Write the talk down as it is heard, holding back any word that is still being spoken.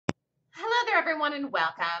everyone, and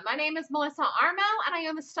welcome. My name is Melissa Armo, and I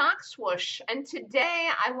own the stock Swoosh. And today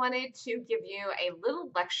I wanted to give you a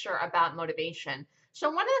little lecture about motivation.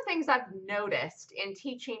 So one of the things I've noticed in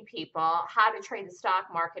teaching people how to trade the stock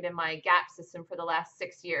market in my GAP system for the last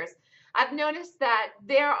 6 years, I've noticed that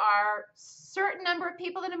there are a certain number of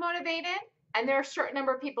people that are motivated, and there are a certain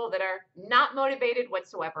number of people that are not motivated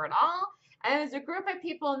whatsoever at all. And there's a group of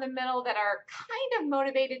people in the middle that are kind of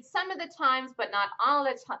motivated some of the times, but not all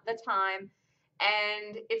the time.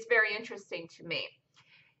 And it's very interesting to me.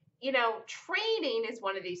 You know, trading is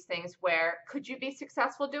one of these things where could you be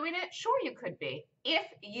successful doing it? Sure, you could be, if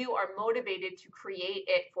you are motivated to create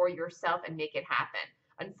it for yourself and make it happen.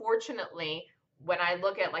 Unfortunately, when I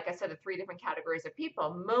look at, like I said, the 3 different categories of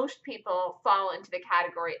people, most people fall into the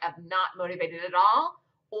category of not motivated at all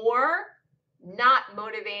or not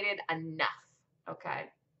motivated enough. Okay.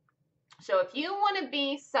 So if you want to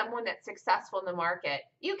be someone that's successful in the market,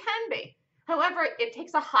 you can be. However, it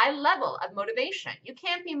takes a high level of motivation. You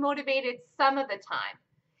can't be motivated some of the time.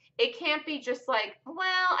 It can't be just like,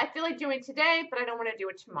 well, I feel like doing it today, but I don't want to do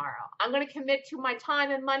it tomorrow. I'm going to commit to my time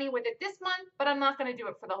and money with it this month, but I'm not going to do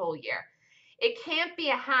it for the whole year. It can't be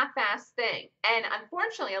a half-assed thing. And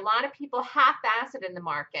unfortunately, a lot of people half-ass it in the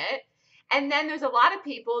market. And then there's a lot of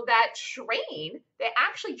people that they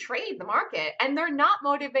actually trade the market, and they're not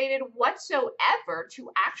motivated whatsoever to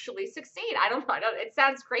actually succeed. I don't know, it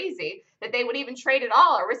sounds crazy that they would even trade at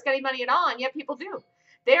all or risk any money at all, and yet people do.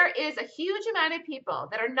 There is a huge amount of people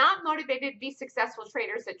that are not motivated to be successful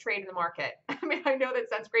traders that trade in the market. I mean, I know that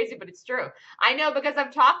sounds crazy, but it's true. I know because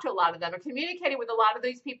I've talked to a lot of them and communicated with a lot of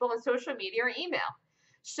these people on social media or email.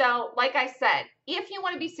 So, like I said, if you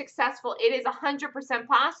want to be successful, it is 100%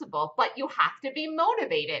 possible, but you have to be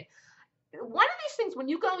motivated. One of these things, when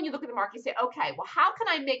you go and you look at the market, you say, okay, well, how can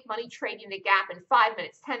I make money trading the gap in 5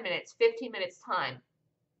 minutes, 10 minutes, 15 minutes time?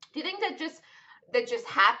 Do you think that just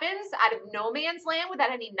happens out of no man's land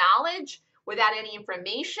without any knowledge, without any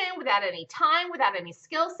information, without any time, without any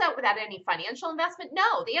skill set, without any financial investment?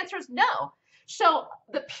 No, the answer is no. So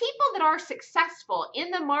the people that are successful in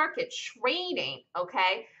the market trading,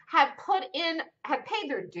 okay, have paid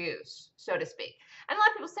their dues, so to speak. And a lot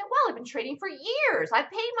of people say, well, I've been trading for years. I've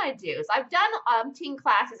paid my dues. I've done teen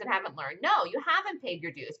classes and haven't learned. No, you haven't paid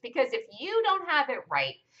your dues, because if you don't have it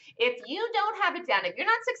right, if you don't have it down, if you're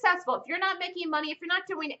not successful, if you're not making money, if you're not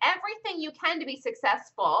doing everything you can to be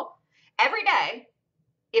successful every day,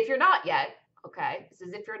 if you're not yet, okay, this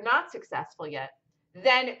is if you're not successful yet,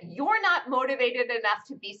 then you're not motivated enough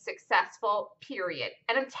to be successful, period.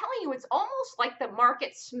 And I'm telling you, it's almost like the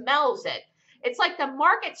market smells it. It's like the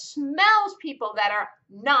market smells people that are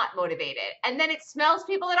not motivated, and then it smells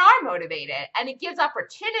people that are motivated, and it gives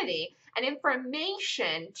opportunity and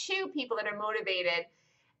information to people that are motivated.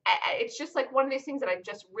 It's just like one of these things that I've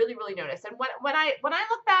just really, really noticed. And when I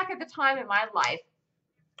look back at the time in my life,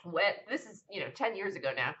 this is 10 years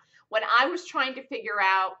ago now, when I was trying to figure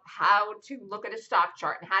out how to look at a stock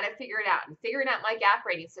chart and how to figure it out and figuring out my gap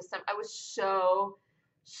rating system, I was so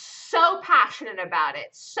passionate about it,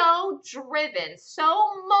 so driven,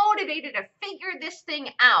 so motivated to figure this thing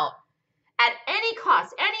out at any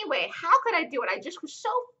cost, any way. How could I do it? I just was so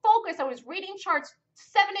focused. I was reading charts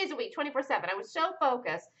 7 days a week, 24/7. I was so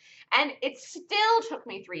focused, and it still took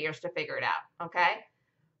me 3 years to figure it out, okay?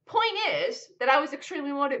 Point is that I was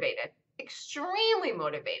extremely motivated,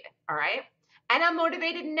 all right? And I'm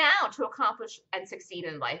motivated now to accomplish and succeed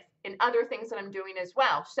in life in other things that I'm doing as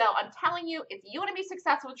well. So I'm telling you, if you want to be a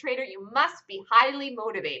successful trader, you must be highly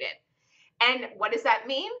motivated. And what does that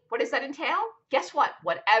mean? What does that entail? Guess what?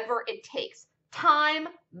 Whatever it takes. Time,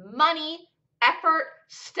 money, effort,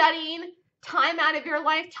 studying, time out of your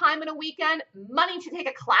life, time in a weekend, money to take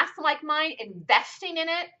a class like mine, investing in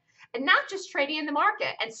it. And not just trading in the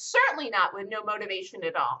market, and certainly not with no motivation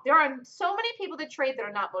at all. There are so many people that trade that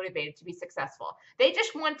are not motivated to be successful. They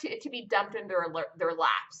just want it to be dumped in their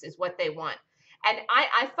laps is what they want. And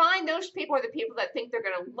I find those people are the people that think they're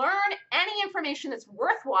going to learn any information that's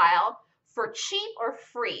worthwhile for cheap or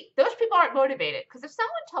free. Those people aren't motivated, because if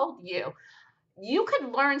someone told you you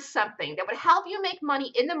could learn something that would help you make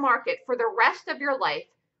money in the market for the rest of your life,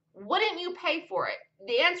 wouldn't you pay for it?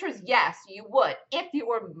 The answer is yes, you would, if you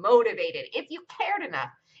were motivated, if you cared enough.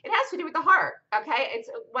 It has to do with the heart, okay? It's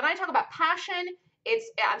when I talk about passion,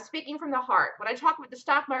 I'm speaking from the heart. When I talk about the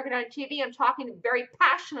stock market on TV, I'm talking very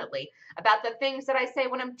passionately about the things that I say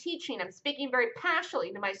when I'm teaching. I'm speaking very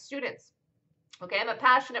passionately to my students. Okay, I'm a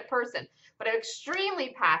passionate person, but I'm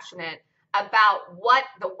extremely passionate about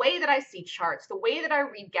the way that I see charts, the way that I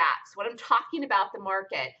read gaps, when I'm talking about the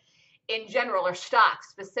market. in general or stocks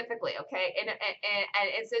specifically, okay? And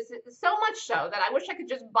it's so much so that I wish I could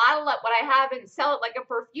just bottle up what I have and sell it like a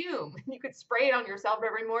perfume. You could spray it on yourself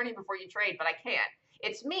every morning before you trade, but I can't.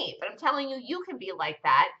 It's me, but I'm telling you, you can be like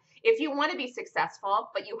that if you want to be successful,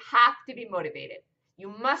 but you have to be motivated. You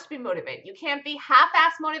must be motivated. You can't be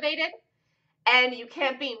half-ass motivated, and you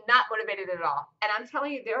can't be not motivated at all. And I'm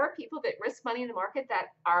telling you, there are people that risk money in the market that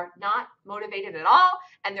are not motivated at all.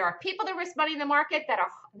 And there are people that risk money in the market that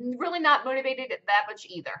are really not motivated that much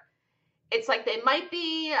either. It's like they might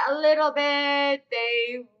be a little bit,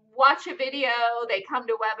 they watch a video, they come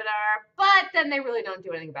to a webinar, but then they really don't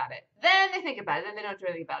do anything about it. Then they think about it, then they don't do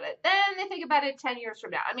anything about it. Then they think about it 10 years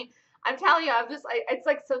from now. I mean, I'm telling you, it's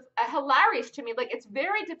like so hilarious to me. Like, it's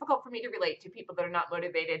very difficult for me to relate to people that are not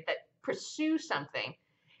motivated, that pursue something.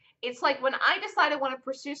 It's like when I decide I want to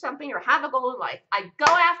pursue something or have a goal in life, I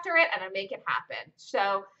go after it and I make it happen.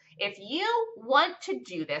 So if you want to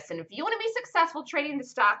do this, and if you want to be successful trading the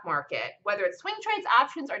stock market, whether it's swing trades,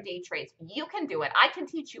 options, or day trades, you can do it. I can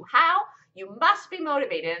teach you how. You must be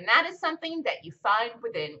motivated, and that is something that you find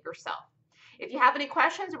within yourself. If you have any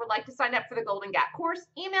questions or would like to sign up for the Golden Gap course,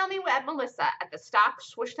 email me at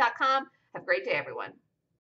melissa@thestockswoosh.com. Have a great day, everyone.